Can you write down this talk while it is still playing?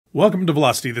Welcome to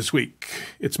Velocity This Week.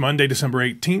 It's Monday, December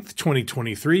 18th,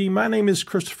 2023. My name is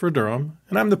Christopher Durham,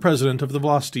 and I'm the president of the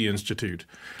Velocity Institute.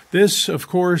 This, of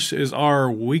course, is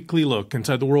our weekly look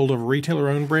inside the world of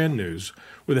retailer-owned brand news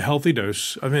with a healthy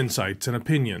dose of insights and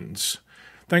opinions.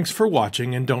 Thanks for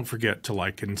watching, and don't forget to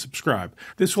like and subscribe.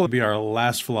 This will be our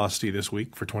last Velocity This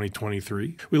Week for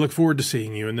 2023. We look forward to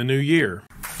seeing you in the new year.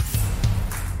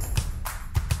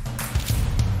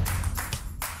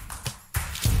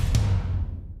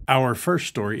 Our first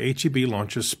story, HEB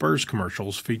launches Spurs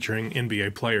commercials featuring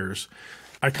NBA players.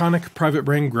 Iconic private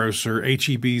brand grocer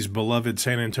HEB's beloved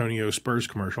San Antonio Spurs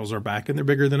commercials are back and they're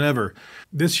bigger than ever.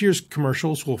 This year's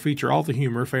commercials will feature all the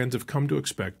humor fans have come to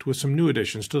expect with some new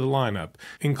additions to the lineup,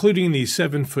 including the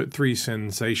 7'3"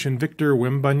 sensation Victor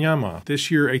Wembanyama.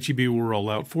 This year, HEB will roll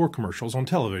out 4 commercials on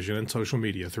television and social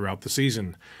media throughout the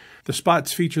season. The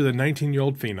spots feature the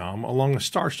 19-year-old phenom along a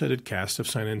star-studded cast of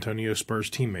San Antonio Spurs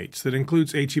teammates that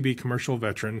includes HEB commercial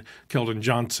veteran Keldon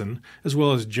Johnson, as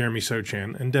well as Jeremy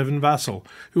Sochan and Devin Vassell,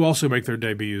 who also make their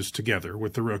debuts together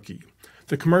with the rookie.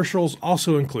 The commercials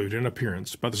also include an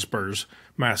appearance by the Spurs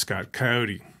mascot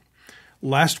Coyote.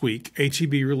 Last week,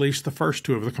 HEB released the first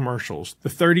 2 of the commercials. The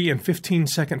 30 and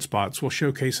 15-second spots will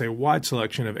showcase a wide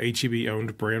selection of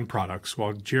HEB-owned brand products,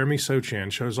 while Jeremy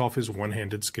Sochan shows off his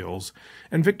one-handed skills,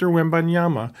 and Victor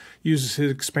Wembanyama uses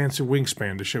his expansive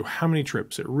wingspan to show how many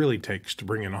trips it really takes to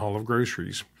bring in a haul of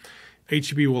groceries.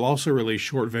 HEB will also release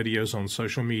short videos on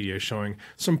social media showing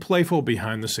some playful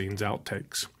behind-the-scenes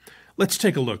outtakes. Let's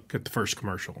take a look at the first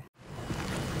commercial.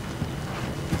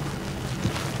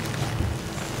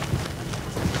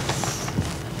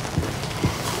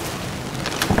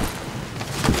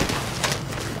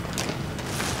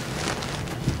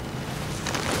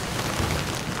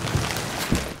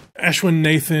 Ashwin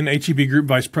Nathan, HEB Group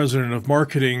Vice President of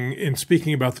Marketing, in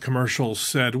speaking about the commercials,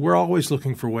 said, "We're always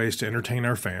looking for ways to entertain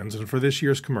our fans, and for this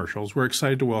year's commercials, we're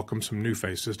excited to welcome some new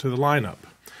faces to the lineup.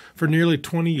 For nearly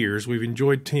 20 years, we've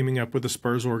enjoyed teaming up with the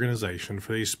Spurs organization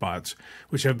for these spots,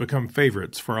 which have become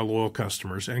favorites for our loyal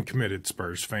customers and committed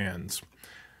Spurs fans."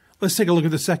 Let's take a look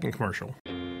at the second commercial.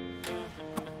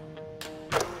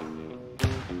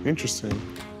 Interesting.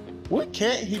 What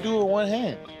can't he do with one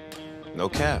hand? No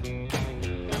cap.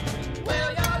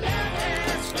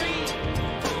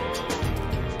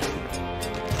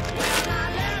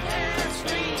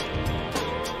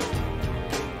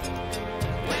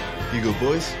 You go,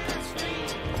 boys.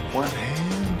 One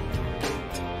hand?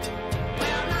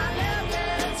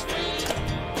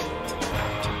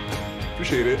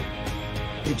 Appreciate it.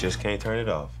 You just can't turn it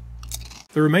off.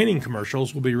 The remaining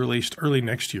commercials will be released early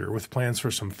next year with plans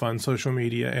for some fun social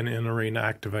media and in-arena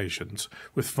activations,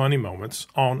 with funny moments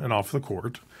on and off the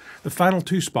court. The final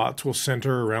 2 spots will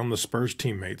center around the Spurs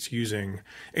teammates using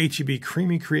HEB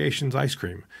Creamy Creations ice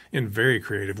cream in very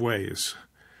creative ways.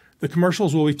 The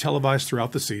commercials will be televised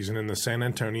throughout the season in the San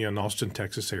Antonio and Austin,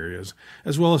 Texas areas,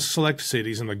 as well as select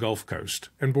cities in the Gulf Coast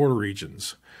and border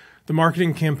regions. The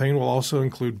marketing campaign will also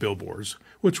include billboards,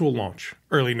 which will launch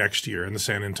early next year in the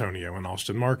San Antonio and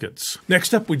Austin markets.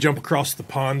 Next up, we jump across the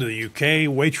pond to the UK.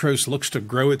 Waitrose looks to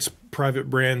grow its private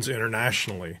brands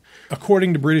internationally.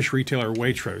 According to British retailer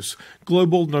Waitrose,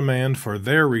 global demand for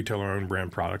their retailer-owned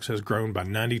brand products has grown by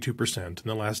 92% in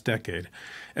the last decade,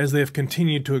 as they have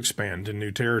continued to expand in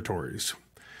new territories.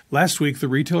 Last week, the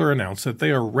retailer announced that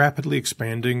they are rapidly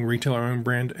expanding retailer-owned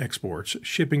brand exports,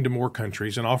 shipping to more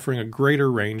countries and offering a greater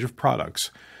range of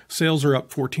products. Sales are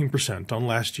up 14% on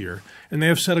last year, and they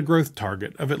have set a growth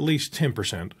target of at least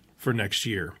 10% for next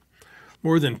year.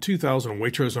 More than 2,000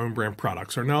 Waitrose-owned brand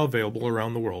products are now available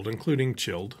around the world, including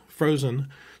chilled, frozen,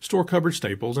 store-cupboard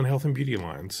staples, and health and beauty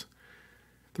lines.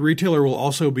 The retailer will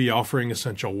also be offering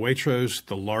essential Waitrose,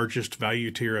 the largest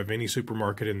value tier of any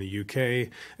supermarket in the UK,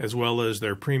 as well as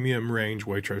their premium range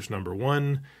Waitrose No.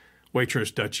 1,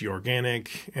 Waitrose Dutchie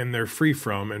Organic, and their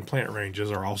free-from and plant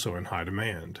ranges are also in high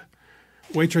demand.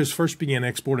 Waitrose first began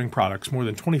exporting products more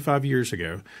than 25 years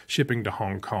ago, shipping to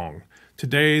Hong Kong.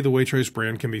 Today, the Waitrose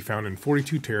brand can be found in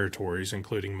 42 territories,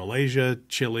 including Malaysia,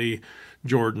 Chile,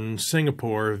 Jordan,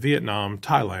 Singapore, Vietnam,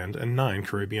 Thailand, and 9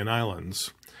 Caribbean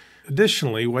islands.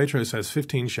 Additionally, Waitrose has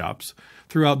 15 shops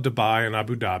throughout Dubai and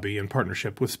Abu Dhabi in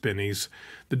partnership with Spinneys.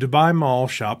 The Dubai Mall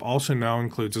shop also now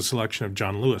includes a selection of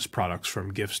John Lewis products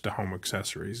from gifts to home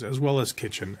accessories, as well as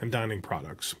kitchen and dining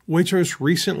products. Waitrose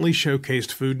recently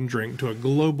showcased food and drink to a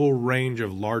global range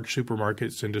of large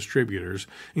supermarkets and distributors,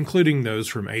 including those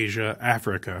from Asia,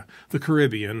 Africa, the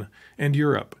Caribbean, and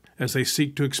Europe, as they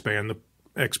seek to expand the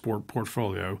export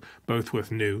portfolio, both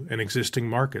with new and existing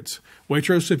markets.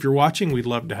 Waitrose, if you're watching, we'd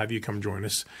love to have you come join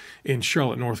us in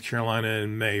Charlotte, North Carolina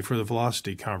in May for the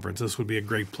Velocity Conference. This would be a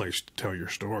great place to tell your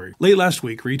story. Late last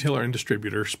week, retailer and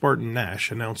distributor Spartan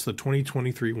Nash announced the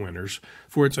 2023 winners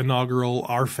for its inaugural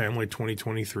Our Family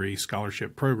 2023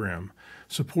 scholarship program,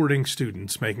 supporting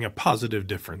students making a positive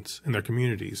difference in their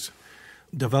communities.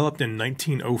 Developed in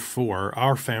 1904,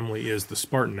 Our Family is the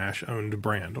Spartan Nash-owned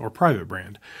brand, or private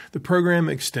brand. The program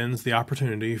extends the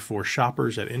opportunity for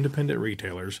shoppers at independent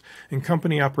retailers and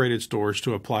company-operated stores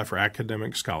to apply for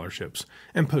academic scholarships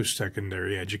and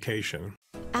post-secondary education.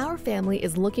 Our Family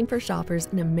is looking for shoppers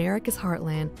in America's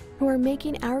heartland who are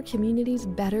making our communities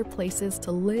better places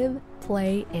to live,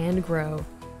 play, and grow.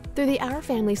 Through the Our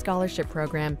Family Scholarship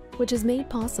Program, which is made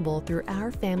possible through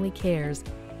Our Family Cares,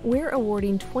 we're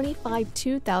awarding 25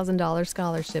 $2,000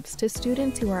 scholarships to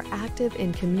students who are active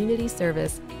in community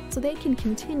service so they can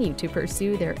continue to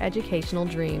pursue their educational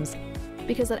dreams.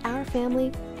 Because at Our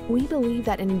Family, we believe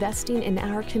that investing in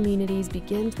our communities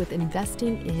begins with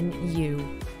investing in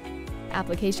you.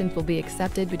 Applications will be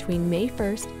accepted between May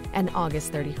 1st and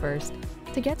August 31st.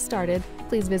 To get started,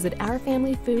 please visit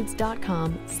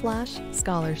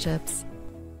ourfamilyfoods.com/scholarships.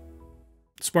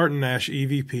 Spartan Nash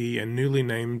EVP and newly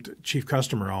named Chief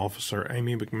Customer Officer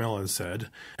Amy McMillan said,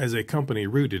 "As a company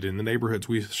rooted in the neighborhoods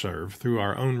we serve through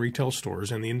our own retail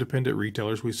stores and the independent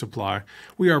retailers we supply,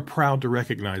 we are proud to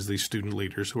recognize these student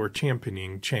leaders who are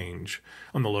championing change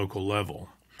on the local level.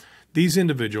 These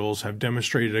individuals have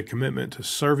demonstrated a commitment to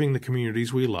serving the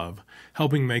communities we love,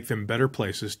 helping make them better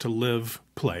places to live,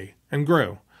 play, and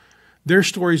grow. Their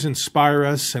stories inspire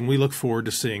us, and we look forward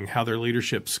to seeing how their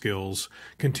leadership skills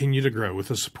continue to grow with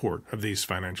the support of these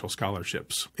financial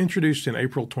scholarships." Introduced in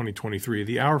April 2023,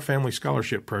 the Our Family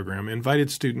Scholarship Program invited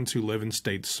students who live in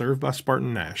states served by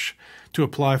Spartan Nash to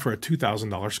apply for a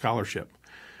 $2,000 scholarship.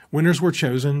 Winners were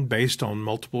chosen based on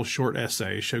multiple short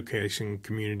essays showcasing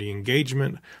community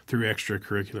engagement through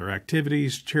extracurricular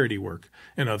activities, charity work,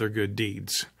 and other good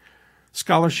deeds.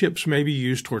 Scholarships may be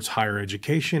used towards higher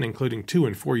education, including 2-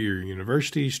 and 4-year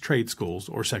universities, trade schools,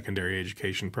 or secondary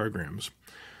education programs.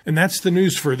 And that's the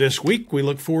news for this week. We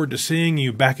look forward to seeing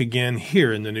you back again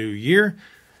here in the new year.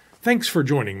 Thanks for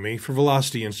joining me for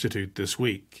Velocity Institute this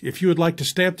week. If you would like to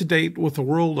stay up to date with the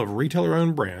world of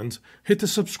retailer-owned brands, hit the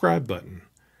subscribe button.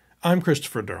 I'm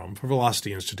Christopher Durham for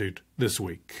Velocity Institute this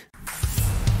week.